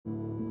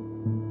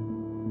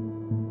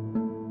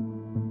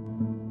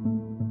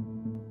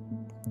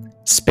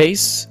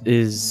Space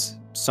is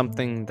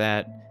something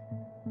that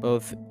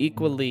both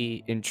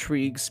equally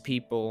intrigues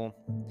people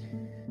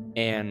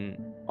and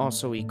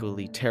also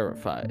equally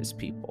terrifies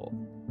people.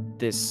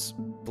 This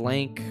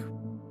blank,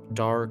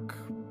 dark,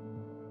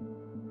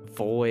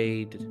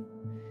 void,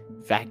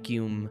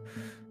 vacuum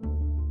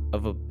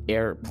of a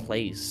air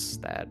place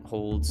that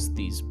holds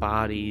these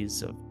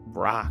bodies of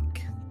rock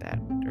that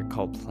are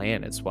called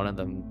planets. One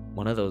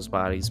of those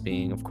bodies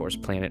being, of course,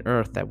 planet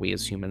Earth that we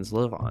as humans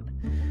live on.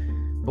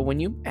 But when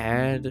you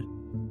add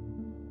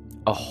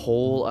a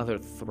whole other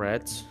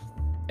threat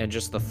and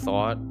just the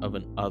thought of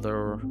an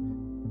other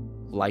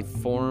life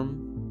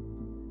form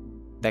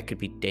that could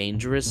be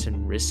dangerous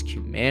and risk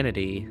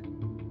humanity,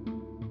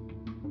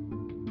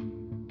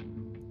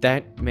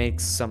 that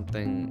makes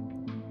something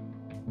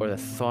or the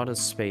thought of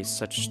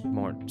space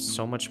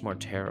so much more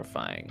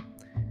terrifying.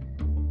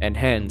 And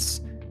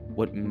hence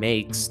what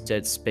makes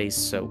Dead Space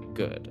so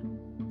good.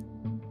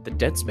 The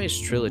Dead Space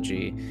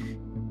trilogy,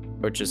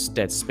 or just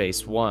Dead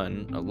Space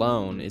 1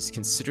 alone, is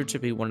considered to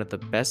be one of the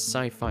best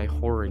sci-fi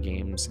horror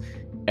games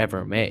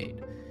ever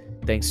made.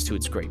 Thanks to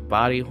its great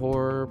body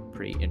horror,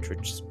 pretty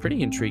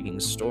intriguing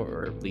story,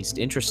 or at least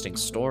interesting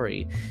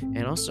story,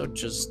 and also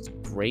just the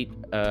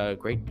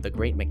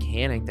great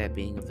mechanic that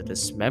being of the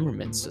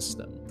dismemberment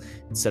system.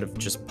 Instead of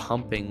just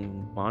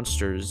pumping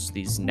monsters,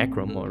 these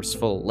necromorphs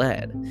full of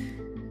lead.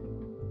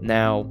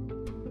 Now,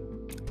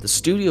 the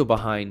studio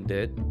behind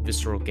it,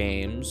 Visceral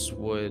Games,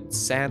 would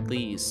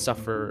sadly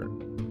suffer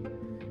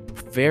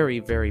very,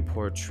 very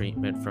poor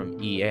treatment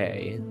from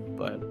EA,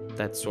 but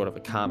that's sort of a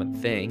common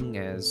thing,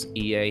 as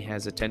EA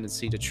has a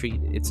tendency to treat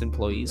its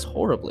employees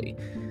horribly,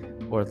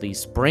 or at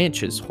least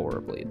branches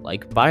horribly,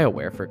 like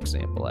BioWare, for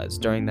example, as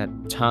during a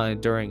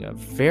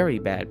very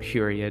bad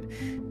period,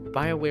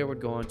 BioWare would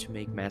go on to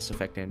make Mass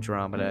Effect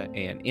Andromeda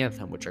and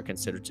Anthem, which are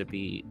considered to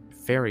be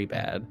very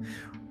bad,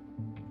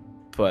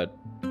 but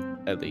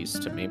at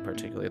least to me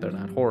particularly, they're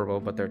not horrible,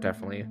 but they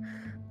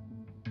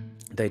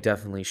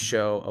definitely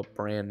show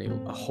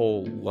a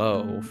whole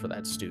low for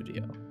that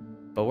studio.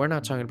 But we're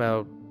not talking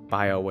about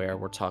BioWare,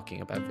 we're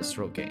talking about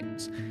Visceral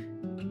Games.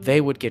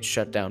 They would get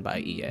shut down by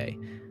EA.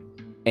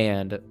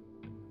 And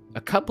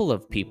a couple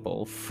of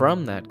people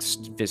from that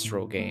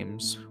Visceral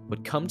Games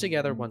would come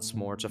together once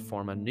more to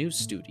form a new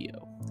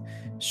studio,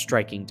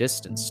 Striking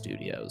Distance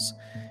Studios,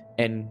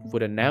 and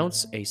would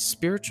announce a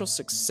spiritual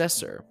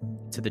successor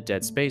to the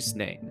Dead Space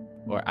name,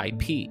 or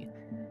IP,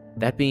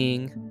 that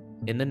being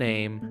in the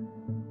name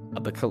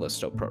of the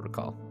Callisto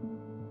Protocol.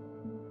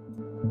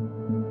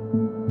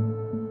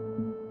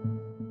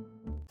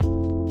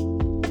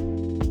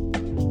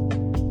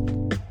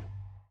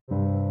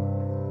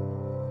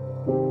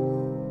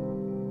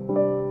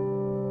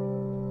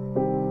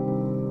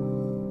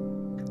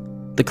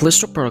 The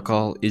Callisto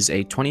Protocol is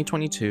a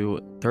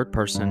 2022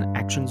 third-person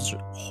action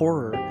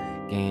horror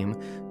game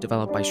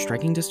developed by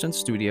Striking Distance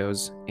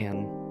Studios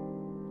and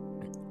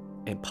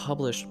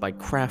published by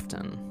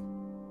Krafton.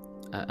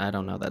 I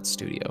don't know that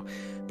studio,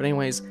 but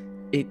anyways,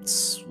 it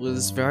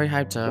was very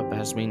hyped up.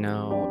 As we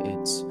know,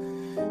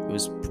 it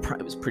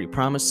was pretty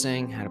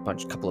promising. Had a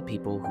couple of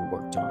people who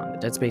worked on the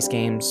Dead Space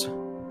games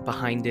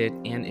behind it,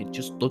 and it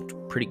just looked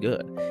pretty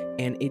good.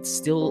 And it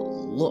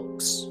still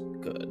looks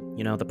good.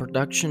 You know, the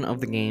production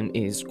of the game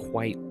is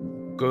quite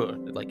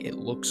good. Like, it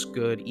looks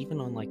good, even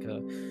on like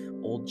a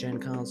old gen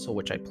console,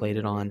 which I played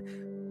it on,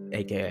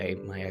 aka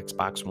my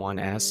Xbox One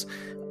S.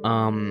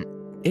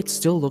 It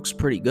still looks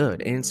pretty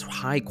good, and it's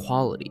high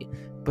quality,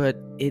 but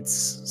it's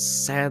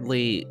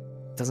sadly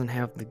doesn't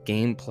have the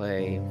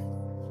gameplay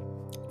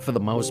for the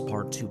most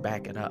part to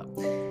back it up.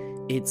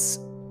 It's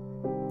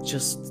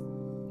just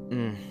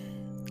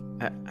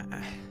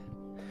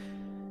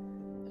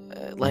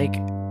like,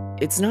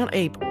 it's not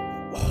a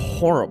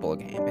horrible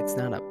game, it's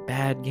not a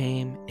bad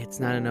game, it's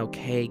not an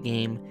okay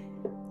game,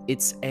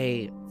 it's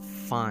a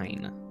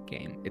fine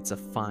game. It's a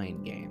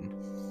fine game,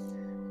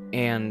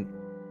 and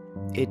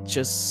it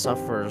just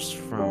suffers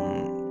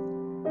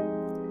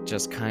from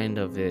just kind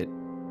of it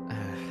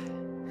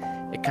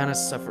kind of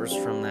suffers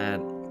from that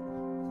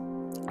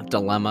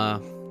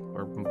dilemma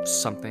or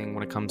something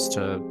when it comes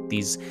to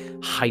these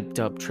hyped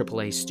up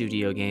AAA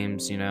studio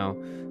games, you know,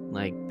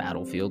 like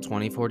Battlefield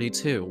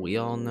 2042. We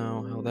all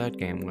know how that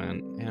game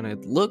went, and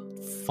it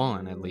looked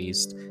fun at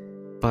least,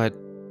 but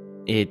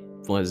it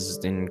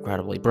was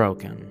incredibly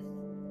broken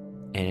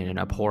and in an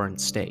abhorrent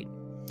state.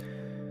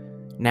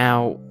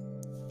 Now,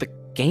 the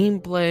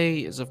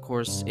gameplay is, of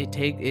course,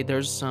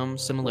 there's some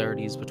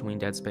similarities between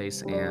Dead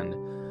Space and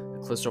the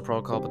Callisto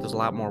Protocol, but there's a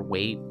lot more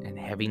weight and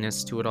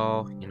heaviness to it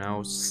all. You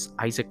know,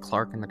 Isaac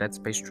Clarke in the Dead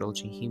Space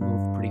trilogy, he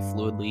moved pretty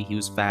fluidly, he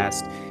was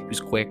fast, he was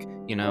quick,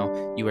 you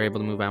know, you were able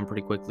to move on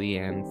pretty quickly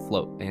and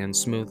float and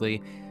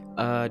smoothly.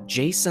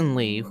 Jason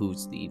Lee,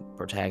 who's the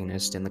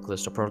protagonist in the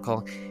Callisto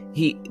Protocol,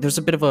 there's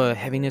a bit of a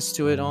heaviness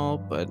to it all,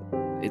 but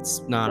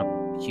it's not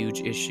a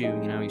huge issue,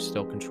 you know, you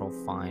still control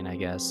fine, I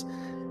guess.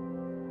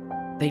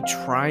 They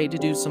try to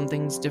do some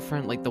things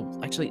different, like the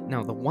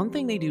one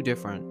thing they do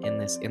different in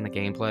the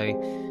gameplay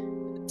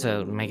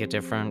to make it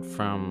different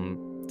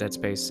from Dead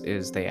Space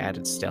is they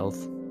added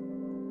stealth.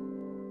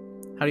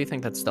 How do you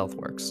think that stealth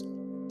works?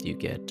 Do you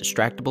get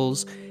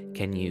distractables?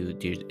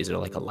 Is it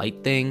like a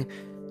light thing?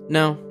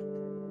 No.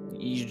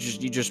 You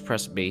just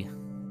press B.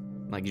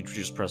 Like you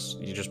just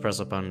press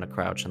up on the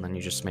crouch, and then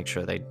you just make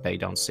sure they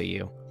don't see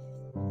you.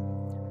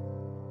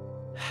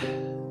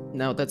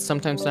 No, that's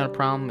sometimes not a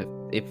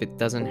problem if it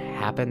doesn't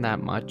happen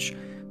that much,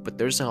 but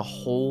there's a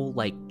whole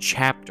like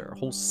chapter, a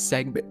whole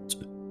segment.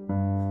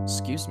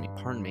 Excuse me,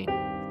 pardon me.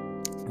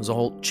 There's a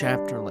whole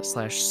chapter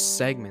 /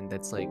 segment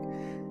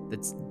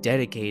that's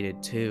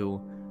dedicated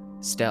to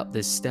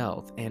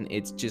stealth, and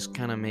it just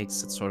kind of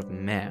makes it sort of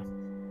meh.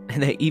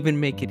 And they even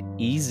make it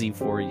easy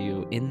for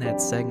you in that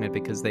segment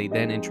because they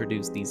then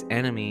introduce these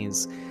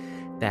enemies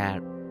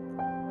that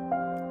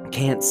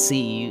can't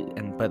see,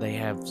 but they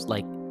have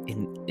like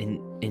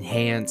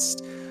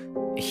enhanced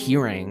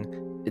hearing.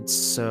 It's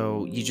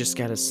so you just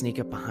gotta sneak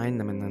up behind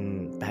them and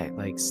then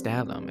like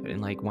stab them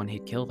and like one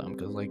hit kill them,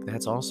 because like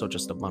that's also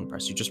just a button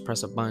press. You just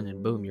press a button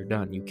and boom, you're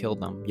done. You killed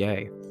them.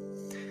 Yay.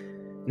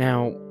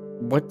 Now,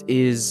 what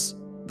is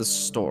the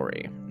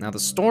story? Now, the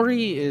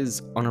story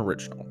is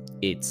unoriginal.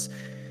 It's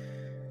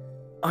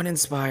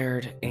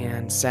uninspired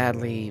and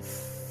sadly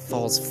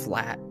falls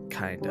flat,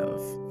 kind of,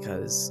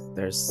 because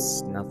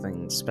there's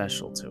nothing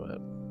special to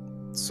it.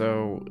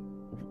 So,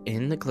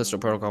 in the Callisto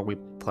Protocol, we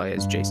play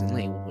as Jason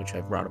Lee, which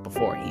I've brought up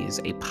before. He's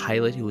a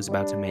pilot who is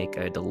about to make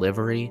a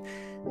delivery,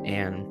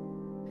 and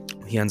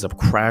he ends up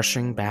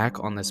crashing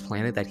back on this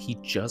planet that he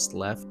just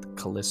left,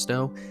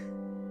 Callisto,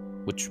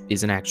 which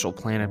is an actual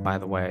planet, by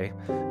the way.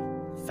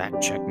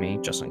 Fact check me,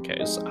 just in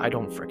case. I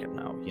don't freaking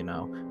know, you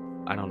know.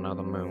 I don't know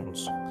the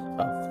moons.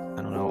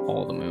 I don't know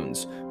all the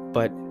moons.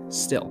 But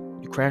still,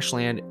 you crash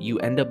land, you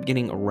end up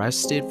getting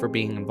arrested for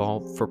being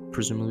involved, for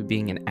presumably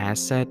being an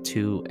asset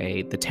to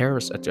a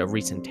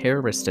recent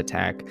terrorist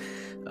attack,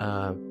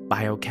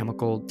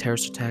 biochemical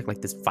terrorist attack,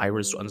 like this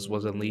virus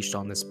was unleashed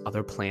on this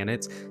other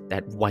planet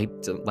that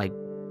wiped, like,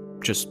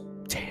 just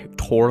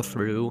tore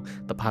through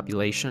the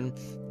population,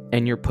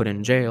 and you're put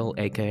in jail,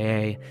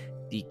 aka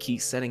the key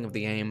setting of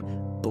the game,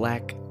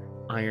 Black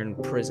Iron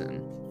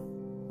Prison,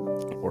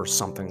 or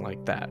something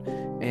like that,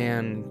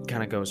 and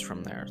kind of goes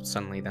from there.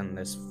 Suddenly then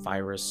this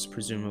virus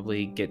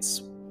presumably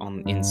gets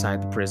on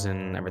inside the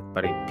prison,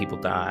 people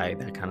die,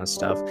 that kind of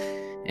stuff,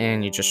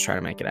 and you just try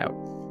to make it out.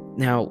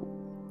 Now,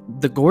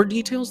 the gore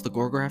details, the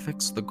gore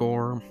graphics,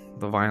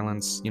 the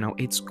violence, you know,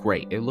 it's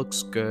great. It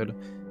looks good.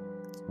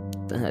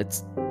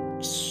 It's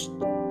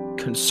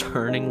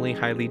concerningly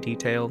highly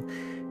detailed,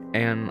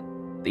 and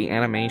the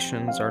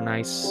animations are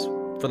nice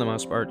for the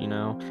most part, you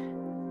know.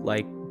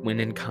 Like,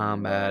 when in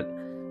combat,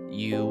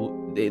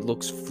 it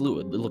looks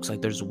fluid. It looks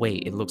like there's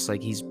weight. It looks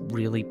like he's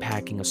really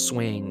packing a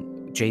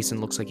swing. Jason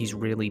looks like he's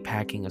really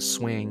packing a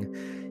swing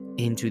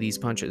into these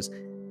punches.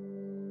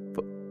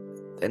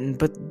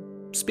 But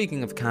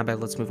speaking of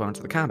combat, let's move on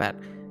to the combat.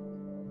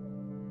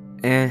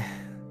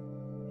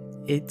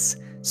 It's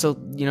so,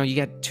 you know, you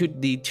got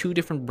the two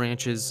different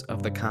branches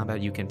of the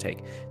combat you can take.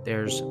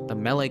 There's the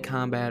melee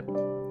combat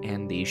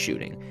and the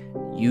shooting.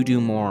 You do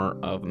more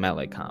of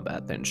melee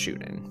combat than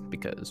shooting,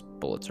 because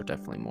bullets are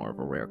definitely more of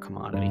a rare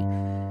commodity.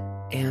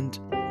 And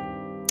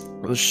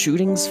the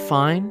shooting's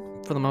fine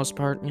for the most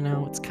part, you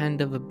know. It's kind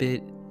of a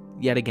bit,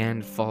 yet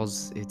again,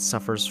 it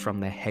suffers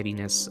from the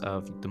heaviness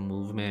of the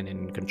movement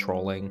and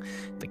controlling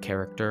the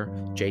character,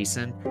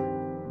 Jason.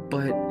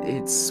 But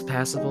it's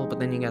passable. But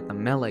then you got the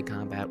melee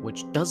combat,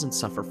 which doesn't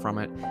suffer from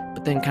it,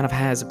 but then kind of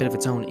has a bit of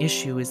its own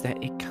issue, is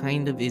that it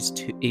kind of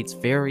it's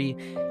very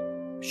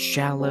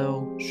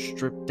shallow,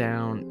 stripped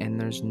down, and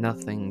there's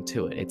nothing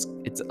to it. It's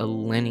a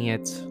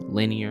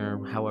linear,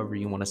 however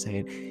you want to say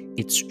it.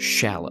 It's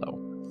shallow,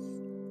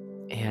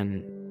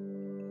 and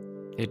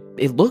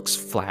it looks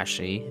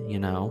flashy, you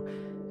know,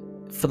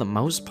 for the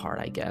most part,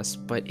 I guess,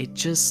 but it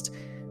just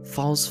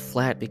falls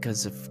flat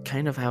because of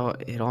kind of how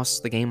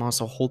the game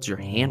also holds your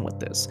hand with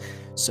this.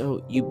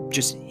 So you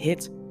just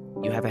hit,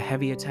 you have a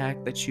heavy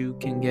attack that you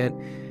can get,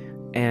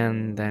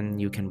 and then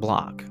you can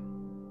block,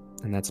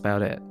 and that's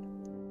about it.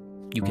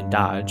 You can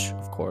dodge,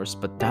 of course,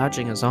 but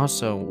dodging is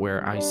also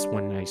where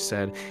when I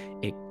said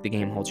the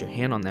game holds your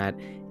hand on that,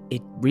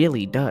 it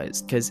really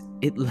does, because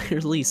it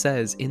literally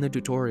says in the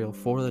tutorial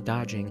for the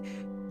dodging,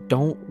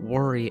 don't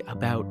worry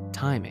about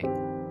timing.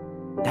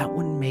 That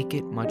would make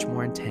it much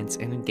more intense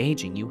and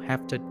engaging. You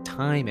have to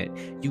time it.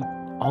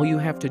 All you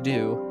have to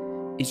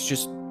do is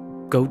just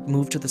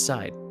move to the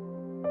side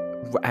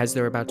as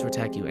they're about to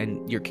attack you,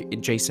 and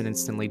Jason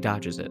instantly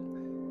dodges it.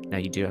 Now,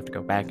 you do have to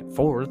go back and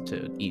forth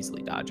to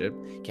easily dodge it.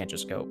 You can't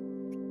just go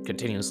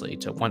continuously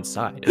to one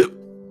side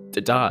to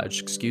dodge,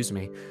 excuse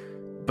me.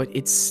 But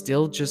it's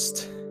still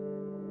just...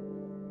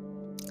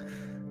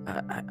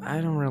 I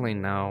don't really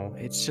know.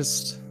 It's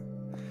just...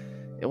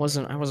 I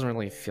wasn't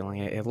really feeling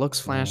it. It looks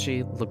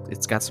flashy.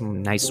 It's got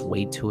some nice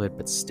weight to it,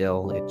 but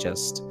still, it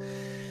just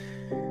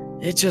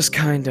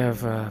kind of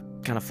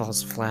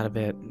falls flat a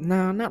bit.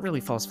 No, not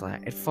really falls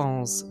flat. It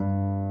falls...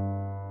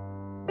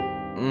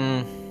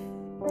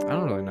 I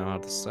don't really know how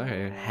to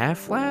say it. Half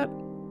flat?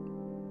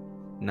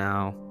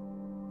 No.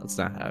 That's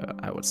not how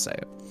I would say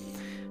it.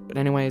 But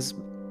anyways,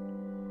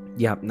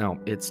 yeah, no,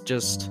 it's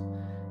just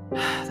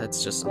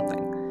that's just something.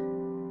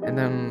 And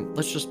then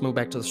let's just move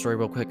back to the story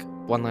real quick.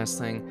 One last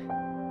thing,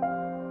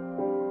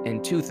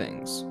 and two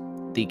things: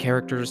 the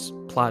characters,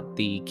 plot,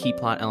 the key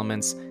plot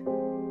elements.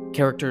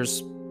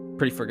 Characters,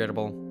 pretty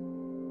forgettable.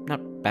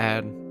 Not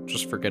bad,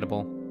 just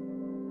forgettable.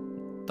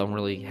 I didn't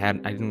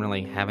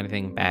really have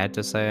anything bad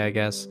to say, I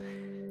guess.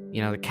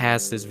 You know, the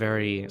cast is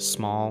very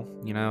small,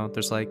 you know,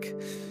 there's like,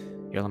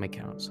 here, let me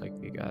count. It's like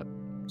you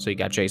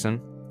got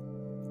Jason,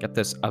 got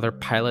this other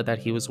pilot that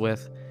he was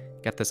with,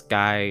 got this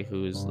guy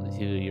who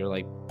you're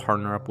like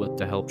partner up with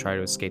to help try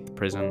to escape the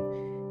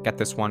prison, got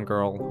this one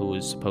girl who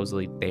is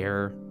supposedly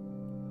there,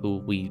 who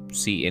we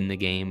see in the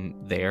game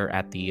there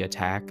at the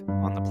attack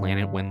on the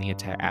planet when the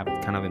attack,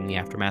 kind of in the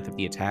aftermath of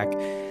the attack,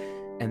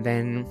 and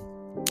then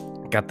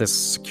got this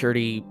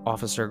security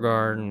officer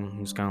guard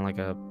who's kind of like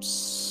a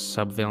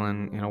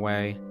sub-villain in a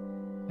way,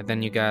 and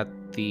then you got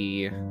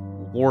the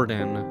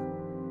warden,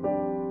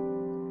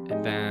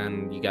 and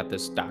then you got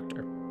this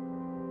doctor.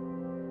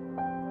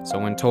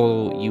 So in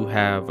total, you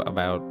have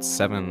about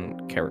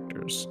 7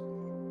 characters.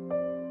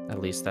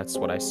 At least that's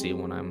what I see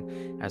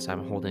as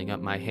I'm holding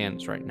up my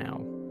hands right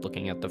now,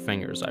 looking at the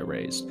fingers I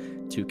raised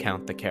to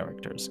count the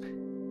characters.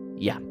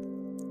 Yeah.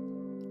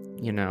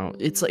 You know,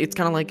 it's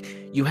kind of like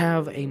you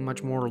have a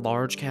much more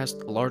larger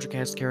cast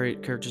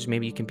characters.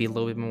 Maybe you can be a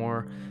little bit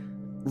more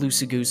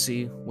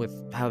loosey-goosey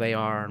with how they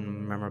are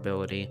and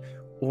memorability,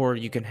 or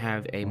you can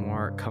have a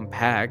more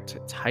compact,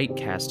 tight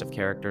cast of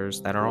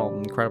characters that are all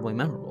incredibly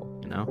memorable.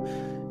 You know,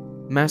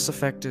 Mass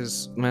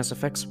Effect's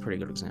a pretty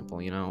good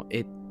example. You know,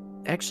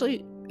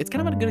 it's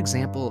kind of a good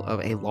example of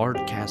a large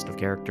cast of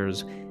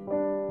characters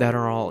that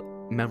are all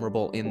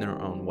memorable in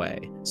their own way.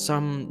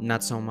 Some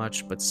not so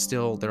much, but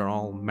still they're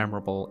all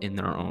memorable in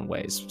their own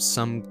ways.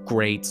 Some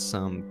great,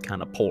 some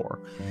kind of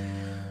poor.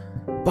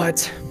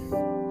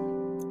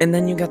 And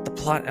then you got the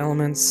plot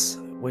elements,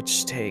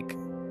 which take,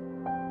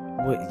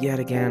 yet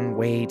again,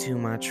 way too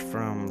much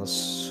from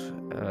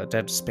the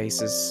Dead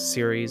Spaces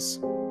series.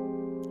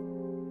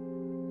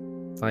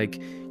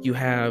 Like, you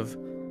have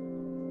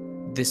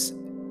this...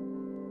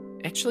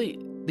 Actually,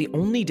 the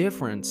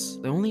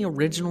only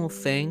original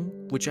thing,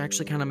 which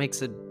actually kind of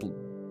makes it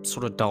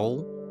sort of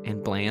dull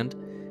and bland,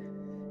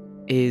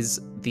 is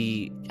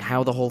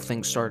how the whole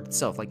thing started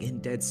itself. Like in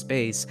Dead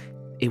Space,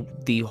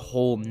 the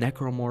whole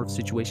necromorph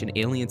situation,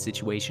 alien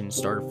situation,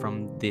 started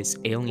from this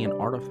alien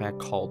artifact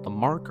called the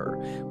Marker,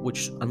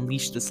 which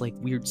unleashed this like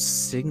weird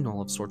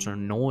signal of sorts of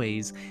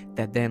noise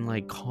that then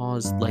like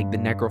caused like the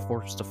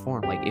necroforce to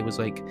form. Like it was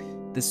like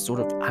this sort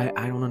of,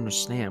 I don't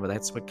understand, but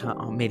that's what kind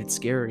of made it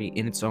scary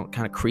in its own,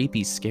 kind of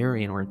creepy,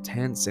 scary, and or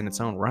intense in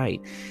its own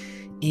right.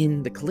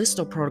 In the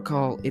Callisto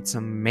Protocol, it's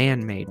a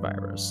man-made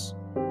virus,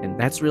 and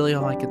that's really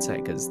all I could say,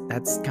 because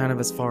that's kind of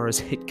as far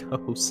as it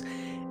goes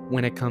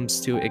when it comes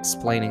to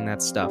explaining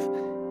that stuff.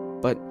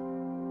 But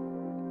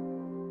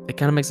it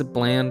kind of makes it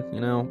bland,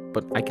 you know,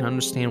 but I can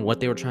understand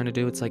what they were trying to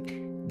do. It's like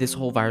this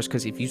whole virus,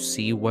 because if you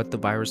see what the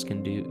virus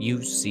can do,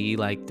 you see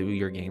like through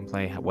your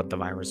gameplay what the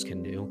virus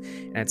can do,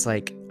 and it's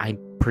like I'm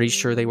pretty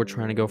sure they were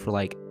trying to go for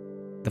like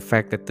the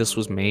fact that this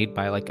was made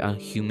by like a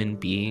human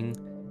being,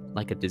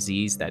 like a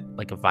disease, that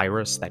like a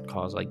virus that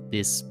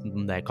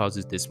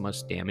causes this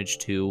much damage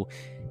to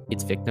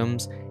its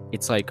victims.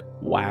 It's like,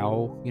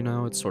 wow, you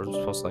know, it's sort of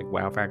supposed to like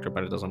wow factor,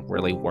 but it doesn't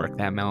really work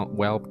that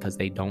well because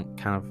they don't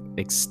kind of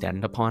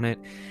extend upon it.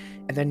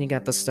 And then you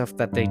got the stuff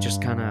that they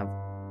just kind of,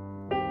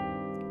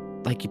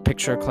 like, you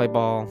picture a clay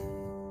ball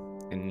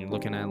and you're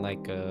looking at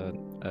like a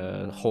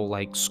whole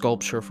like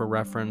sculpture for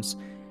reference.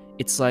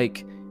 It's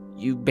like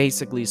you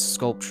basically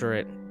sculpture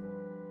it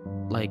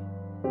like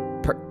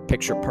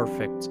picture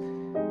perfect,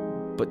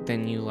 but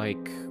then you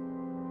like,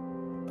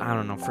 I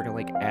don't know, freaking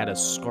like add a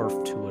scarf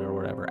to it or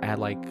whatever, add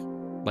like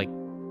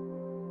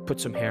put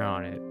some hair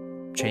on it,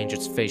 change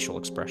its facial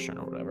expression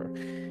or whatever,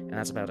 and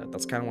that's about it.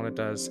 That's kind of what it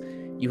does.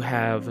 You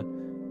have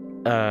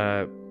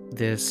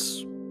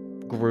this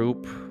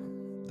group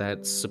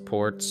that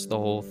supports the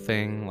whole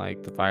thing,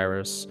 like the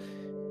virus.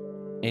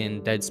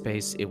 In Dead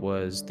Space, it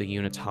was the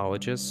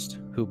Unitologists,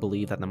 who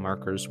believe that the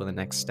markers were the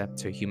next step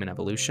to human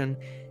evolution.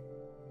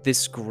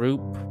 This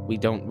group, we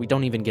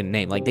don't even get a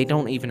name. Like, they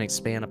don't even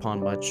expand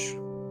upon much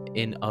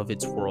of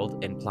its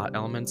world and plot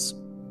elements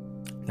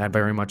that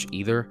very much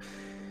either.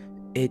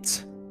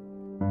 It's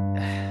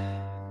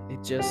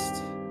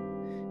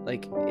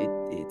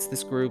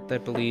this group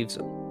that believes,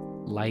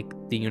 like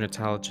the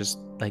Unitologists,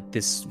 like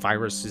this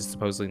virus is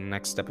supposedly the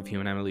next step of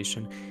human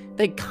evolution.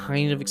 They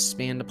kind of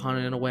expand upon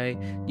it in a way.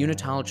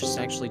 Unitologists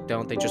actually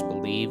don't, they just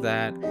believe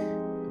that.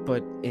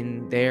 But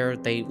in there,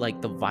 they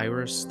like the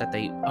virus that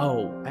they...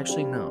 Oh,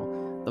 actually,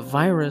 no. The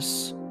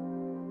virus...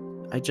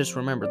 I just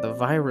remembered. The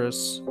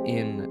virus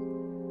in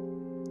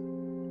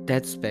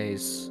Dead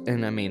Space,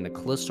 and I mean the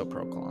Callisto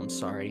Protocol, I'm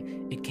sorry,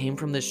 it came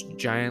from this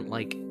giant,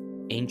 like,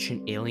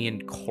 ancient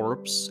alien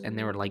corpse, and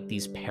there were, like,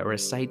 these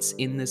parasites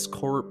in this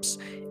corpse,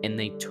 and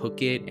they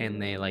took it,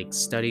 and they, like,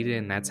 studied it,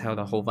 and that's how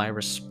the whole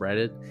virus spread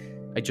it.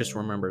 I just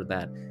remembered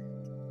that.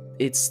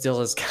 it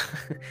still is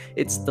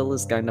it still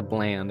is kind of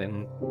bland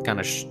and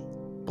kind of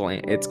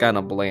bland. It's kind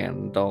of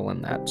bland, dull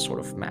in that sort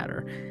of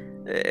matter.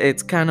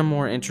 It's kind of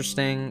more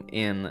interesting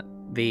in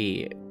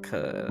the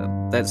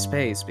that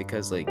space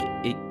because like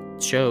it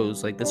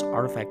shows like this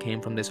artifact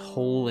came from this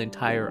whole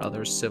entire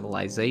other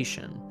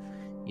civilization.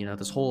 You know,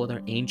 this whole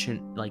other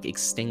ancient like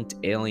extinct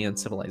alien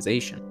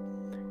civilization.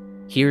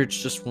 Here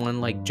it's just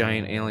one like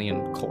giant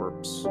alien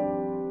corpse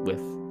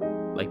with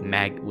like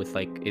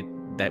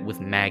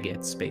with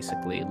maggots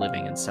basically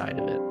living inside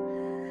of it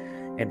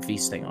and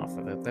feasting off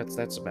of it.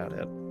 That's about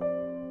it.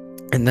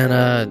 And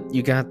then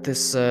you got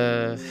this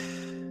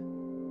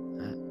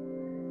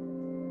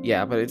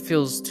yeah, but it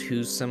feels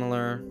too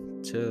similar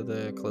to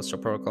the Callisto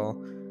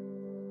Protocol.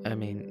 I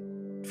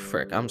mean,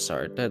 frick, I'm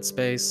sorry, Dead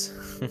Space.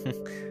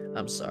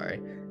 I'm sorry.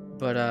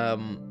 But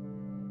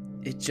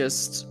it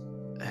just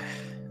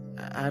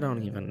I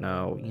don't even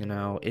know, you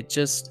know.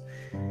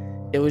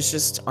 It was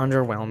just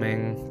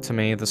underwhelming to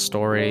me, the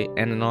story,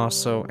 and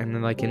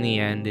then like in the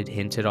end it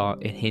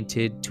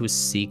hinted to a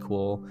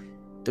sequel.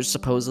 There's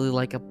supposedly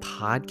like a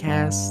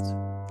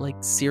podcast like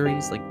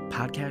series, like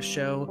podcast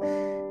show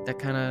that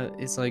kind of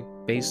is like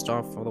based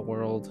off of the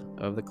world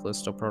of the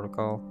Callisto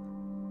Protocol.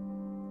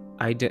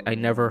 I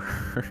never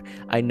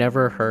I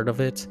never heard of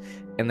it.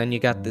 And then you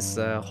got this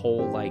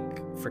whole like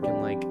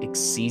freaking like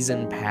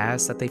season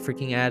pass that they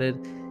freaking added.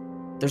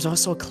 There's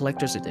also a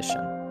collector's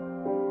edition.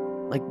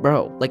 Like,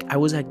 bro, like I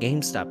was at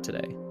GameStop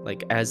today.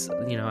 Like, as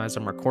you know, as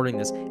I'm recording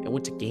this, I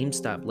went to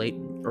GameStop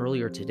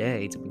earlier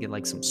today to get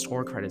like some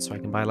store credit so I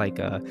can buy like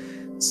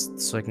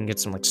so I can get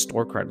some like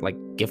store credit, like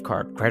gift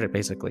card credit,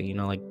 basically. You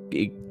know, like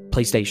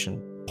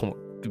PlayStation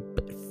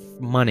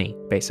money,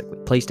 basically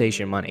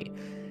PlayStation money.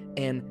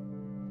 And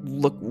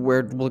look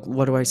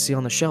what do I see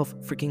on the shelf?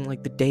 Freaking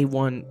like the day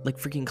one, like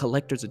freaking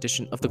collector's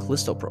edition of the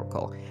Callisto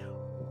Protocol.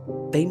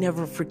 They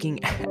never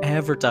freaking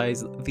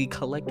advertise the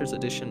collector's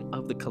edition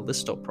of the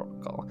Callisto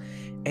Protocol.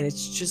 And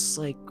it's just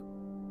like,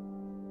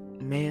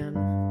 man.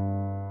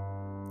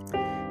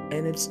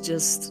 And it's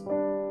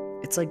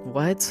like,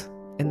 what?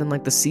 And then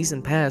like the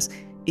season pass,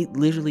 it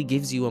literally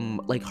gives you a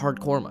like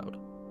hardcore mode,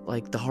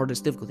 like the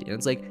hardest difficulty. And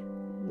it's like,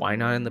 why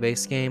not in the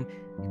base game?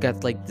 You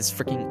got like this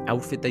freaking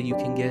outfit that you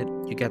can get.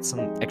 You got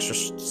some extra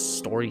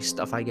story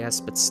stuff, I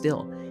guess, but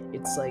still,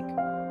 it's like,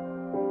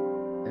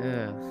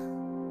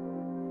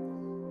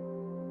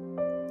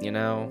 you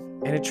know.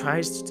 And it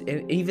tries to,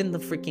 and even the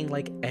freaking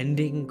like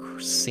ending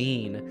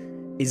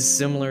scene is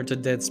similar to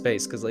Dead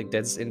Space, because like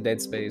in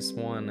Dead Space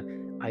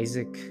 1,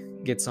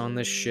 Isaac gets on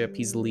this ship,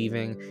 he's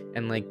leaving,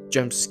 and like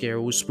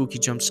spooky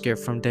jump scare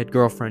from dead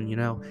girlfriend, you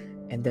know.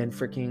 And then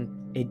freaking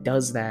it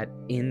does that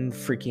in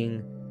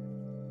freaking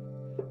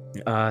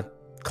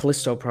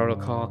Callisto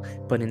Protocol,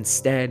 but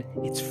instead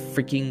it's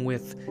freaking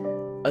with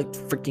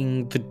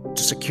the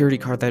security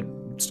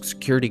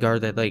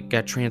guard that like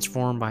got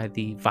transformed by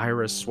the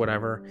virus,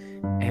 whatever.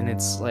 And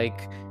it's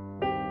like,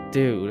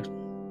 dude,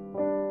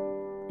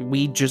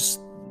 we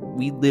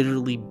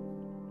literally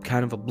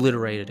kind of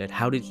obliterated it.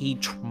 How did he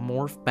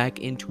morph back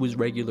into his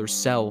regular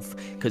self?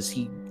 Because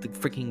the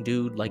freaking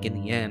dude, like in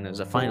the end,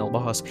 as a final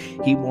boss,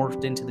 he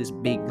morphed into this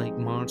big like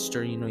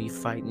monster, you know, you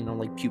fight, you know,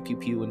 like pew pew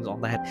pew and all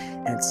that,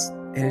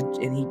 and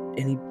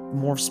he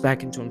morphs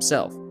back into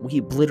himself. We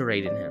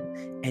obliterated him,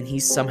 and he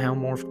somehow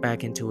morphed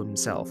back into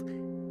himself,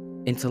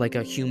 into like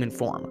a human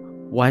form.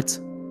 What?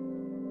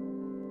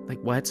 Like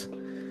what?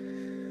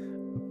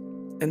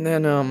 And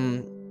then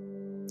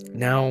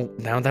now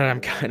that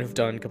I'm kind of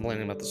done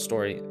complaining about the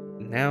story,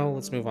 now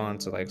let's move on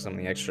to like some of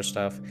the extra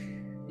stuff.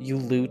 You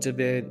loot a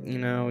bit, you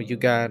know, you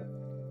got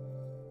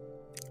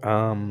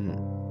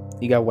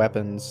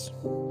weapons,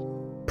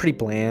 pretty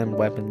bland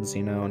weapons,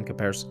 you know, in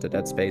comparison to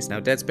Dead Space. Now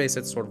Dead Space,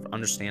 it's sort of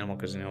understandable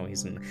because, you know,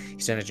 he's an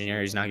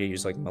engineer, he's not gonna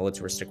use like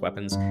militaristic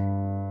weapons.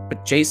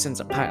 But Jason's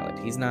a pilot.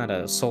 He's not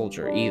a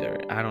soldier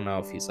either. I don't know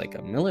if he's like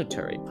a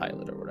military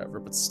pilot or whatever,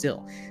 but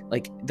still,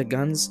 like the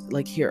guns,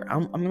 like here,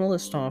 I'm gonna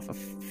list off a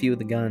few of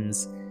the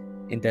guns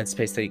in Dead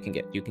Space that you can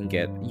get. You can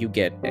get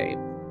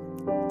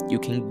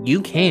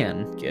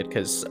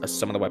because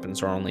some of the weapons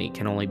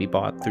can only be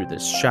bought through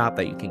this shop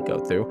that you can go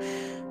through.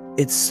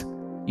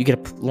 You get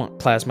a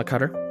plasma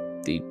cutter,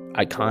 the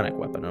iconic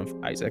weapon of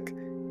Isaac.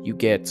 You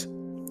get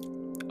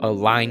a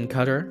line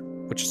cutter,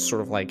 which is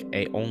sort of like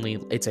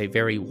it's a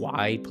very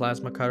wide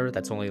plasma cutter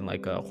that's only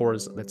like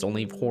that's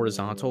only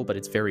horizontal, but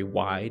it's very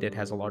wide. It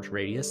has a large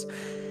radius.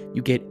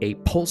 You get a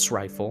pulse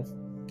rifle,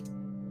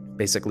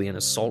 basically an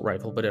assault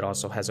rifle, but it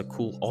also has a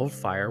cool alt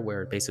fire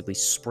where it basically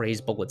sprays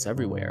bullets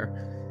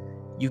everywhere.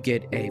 You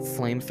get a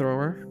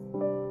flamethrower,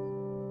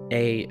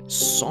 a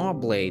saw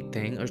blade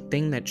thing, a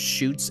thing that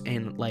shoots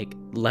and like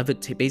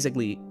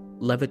basically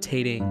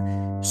levitating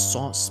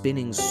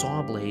spinning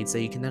saw blades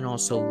that you can then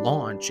also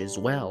launch as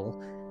well.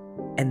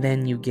 And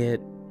then you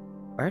get,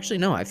 or actually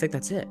no, I think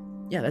that's it.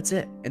 Yeah, that's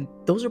it. And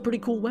those are pretty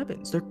cool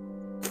weapons. They're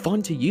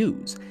fun to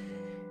use.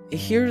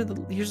 Here's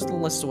the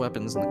list of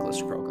weapons in the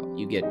Callisto Protocol.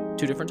 You get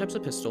 2 different types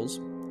of pistols,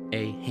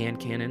 a hand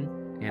cannon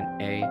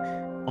and a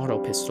auto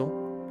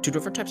pistol, 2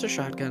 different types of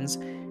shotguns,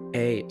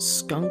 a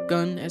skunk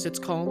gun, as it's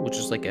called, which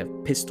is like a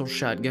pistol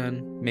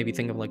shotgun. Maybe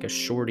think of like a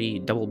shorty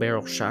double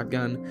barrel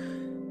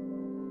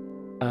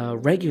shotgun, a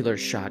regular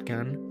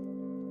shotgun,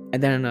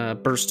 and then a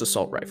burst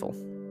assault rifle.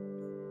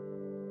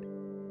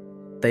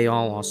 They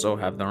all also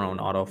have their own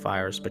auto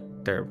fires, but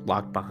they're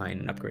locked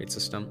behind an upgrade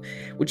system,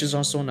 which is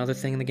also another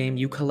thing in the game.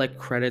 You collect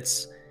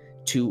credits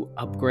to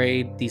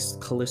upgrade these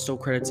Callisto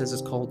credits, as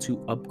it's called,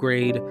 to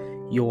upgrade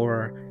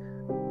your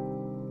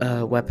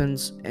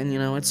weapons, and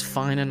it's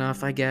fine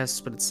enough, I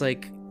guess, but it's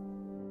like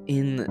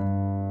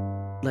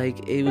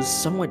it was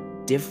somewhat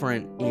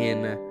different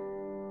in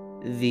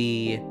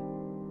the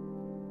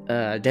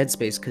Dead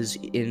Space, because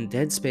in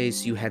Dead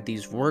Space you had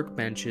these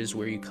workbenches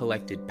where you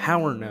collected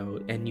power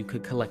node, and you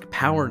could collect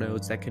power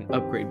nodes that can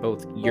upgrade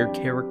both your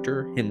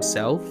character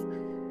himself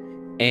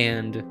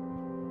and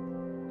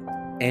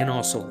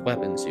also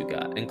weapons you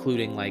got,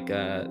 including like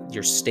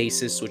your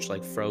stasis, which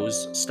like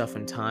froze stuff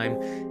in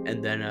time,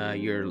 and then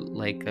your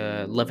like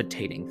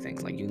levitating thing,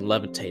 like you can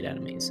levitate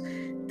enemies.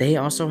 They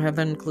also have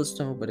that in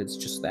Callisto, but it's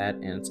just that,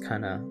 and it's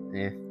kind of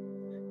I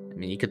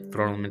mean, you could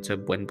throw them into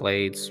wind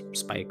blades,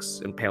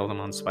 spikes, impale them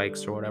on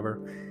spikes or whatever,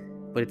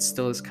 but it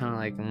still is kind of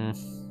like,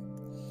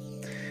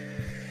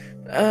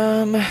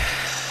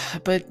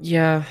 but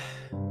yeah,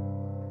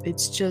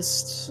 it's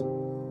just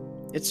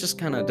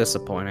kind of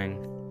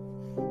disappointing.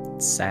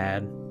 It's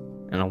sad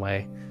in a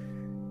way.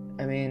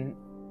 I mean,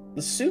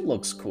 the suit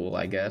looks cool,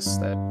 I guess,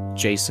 that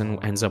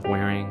Jason ends up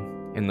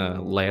wearing in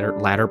the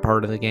latter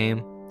part of the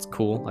game. It's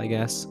cool, I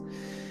guess.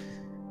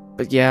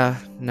 But yeah,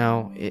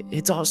 no,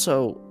 it's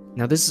also,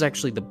 now this is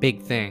actually the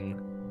big thing.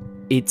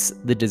 It's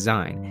the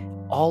design.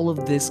 All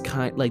of this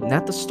kind, like,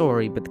 not the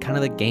story, but kind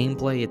of the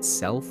gameplay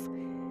itself.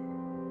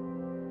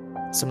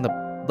 Some of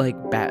the like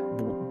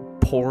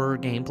poor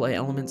gameplay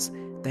elements,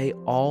 they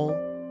all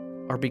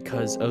are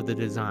because of the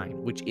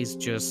design, which is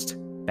just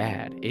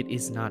bad. It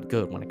is not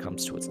good when it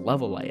comes to its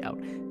level layout,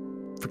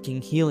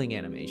 freaking healing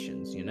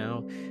animations,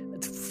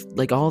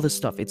 like all this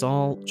stuff. It's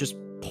all just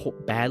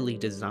badly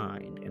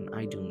designed, and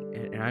I did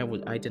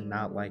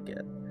not like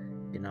it.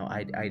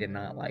 I did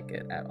not like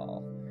it at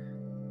all.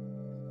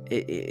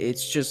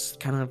 It's just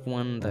kind of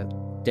one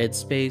that Dead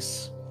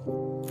Space,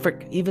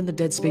 frick, even the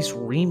Dead Space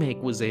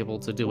remake was able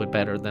to do it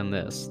better than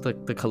this, the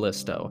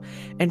Callisto.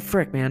 And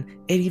frick, man,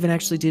 it even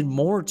actually did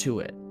more to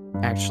it,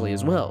 actually,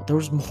 as well. There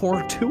was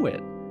more to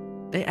it.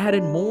 They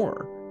added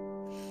more.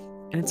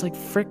 And it's like,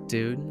 frick,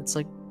 dude. It's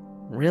like,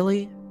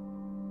 really?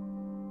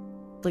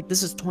 Like,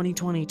 this is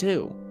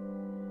 2022.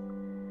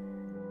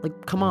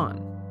 Like, come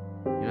on.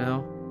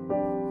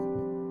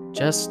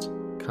 Just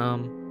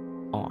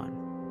come on.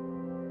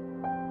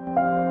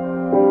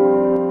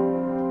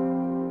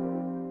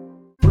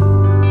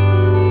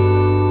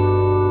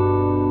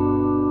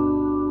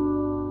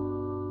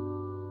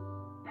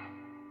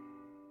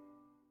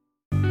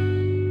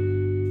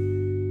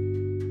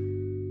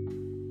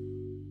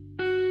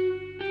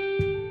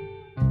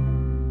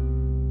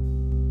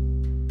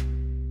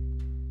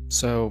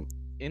 So,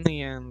 in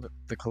the end,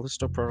 the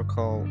Callisto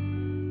Protocol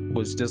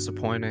was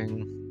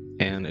disappointing,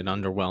 and it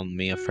underwhelmed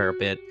me a fair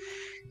bit.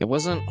 It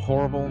wasn't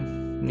horrible,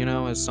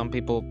 as some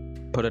people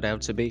put it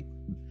out to be,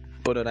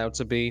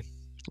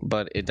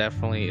 but it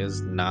definitely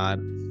is not.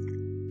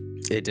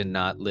 It did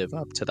not live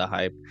up to the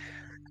hype.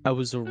 I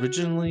was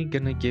originally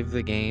gonna give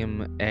the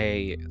game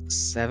a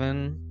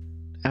 7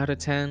 out of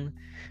 10,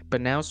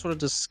 but now sort of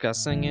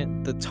discussing it,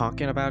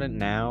 talking about it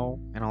now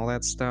and all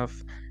that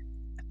stuff,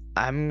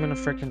 I'm gonna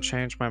freaking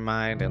change my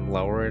mind and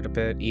lower it a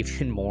bit,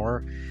 even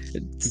more.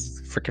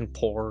 Freaking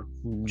poor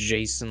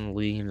Jason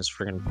Lee and his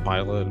freaking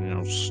pilot,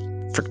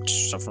 freaking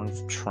suffering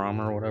from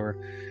trauma or whatever.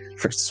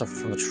 Freaking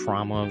suffering from the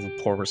trauma of the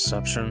poor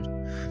reception.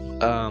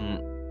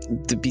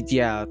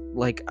 Yeah,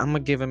 like, I'm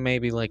gonna give it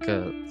maybe like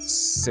a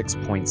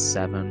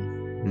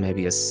 6.7,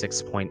 maybe a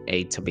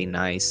 6.8 to be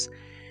nice.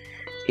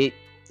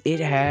 It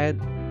had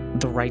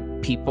the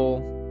right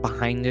people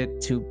behind it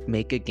to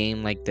make a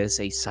game like this,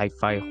 a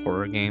sci-fi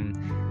horror game,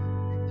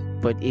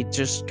 but it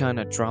just kind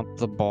of dropped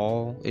the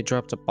ball. It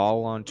dropped a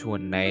ball onto a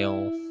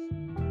nail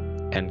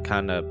and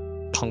kind of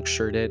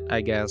punctured it,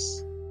 I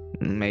guess.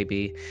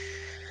 Maybe.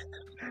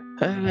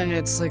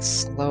 It's like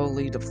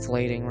slowly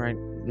deflating right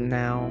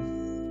now.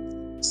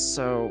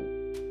 So,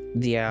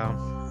 yeah.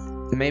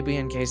 Maybe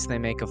in case they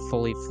make a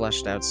fully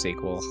fleshed out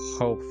sequel,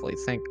 hopefully.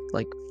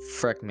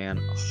 Frick, man.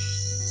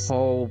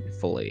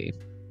 Hopefully,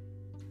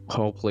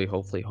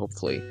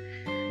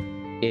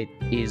 it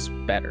is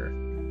better.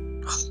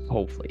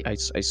 Hopefully, I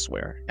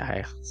swear.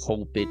 I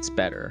hope it's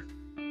better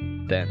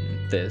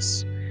than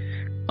this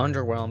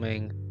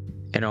underwhelming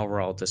and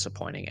overall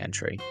disappointing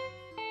entry.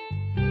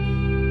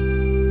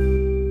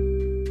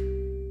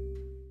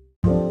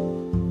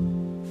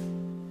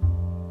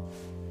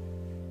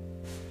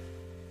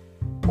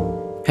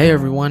 Hey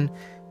everyone,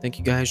 thank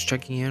you guys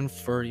checking in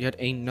for yet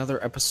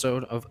another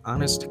episode of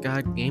Honest to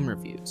God Game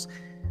Reviews.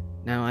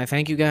 Now, I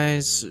thank you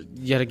guys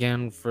yet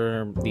again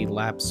for the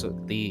lapse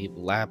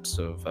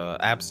of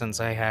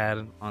absence I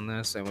had on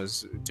this. I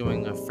was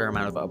doing a fair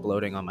amount of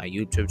uploading on my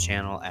YouTube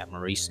channel at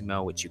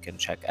Marissimo, which you can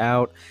check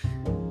out.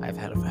 I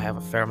have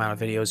a fair amount of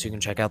videos you can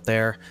check out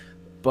there,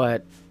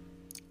 but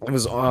it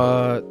was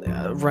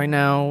right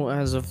now,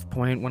 as of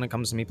point when it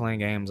comes to me playing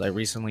games, I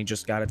recently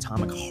just got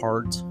Atomic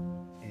Heart,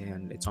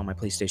 and it's on my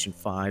PlayStation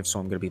 5, so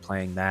I'm gonna be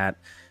playing that.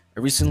 I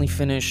recently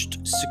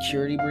finished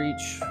Security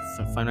Breach,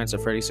 Five Nights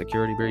at Freddy's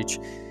Security Breach,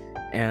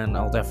 and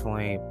I'll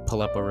definitely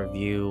pull up a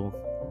review,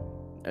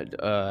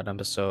 an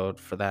episode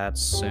for that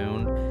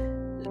soon.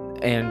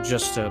 And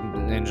just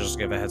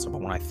give a heads up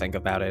on when I think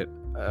about it.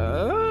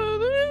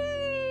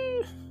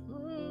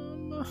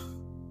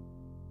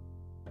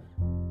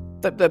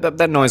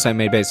 That noise I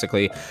made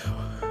basically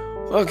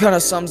kind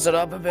of sums it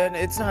up a bit.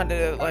 It's not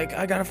like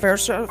I got a fair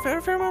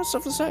amount of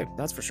stuff to say.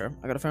 That's for sure.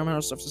 I got a fair amount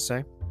of stuff to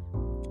say.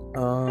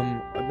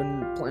 I've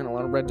been playing a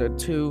lot of Red Dead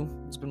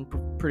 2. It's been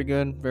pretty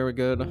good, very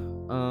good.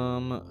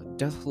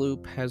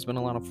 Deathloop has been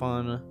a lot of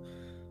fun.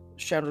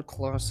 Shadow of the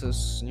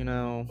Colossus,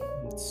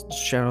 it's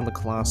Shadow of the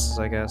Colossus,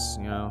 I guess.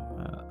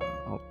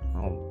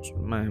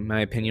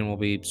 My opinion will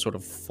be sort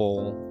of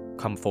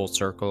come full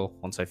circle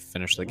once I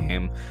finish the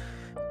game.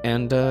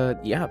 And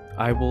yeah,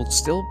 I will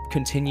still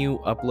continue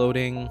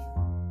uploading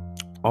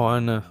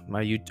on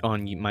my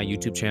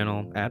YouTube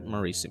channel at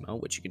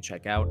Marissimo, which you can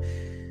check out.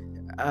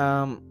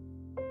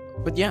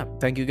 But yeah,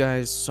 thank you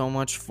guys so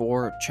much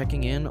for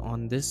checking in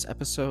on this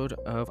episode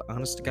of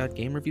Honest to God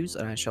Game Reviews,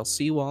 and I shall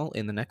see you all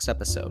in the next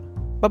episode.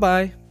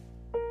 Bye-bye!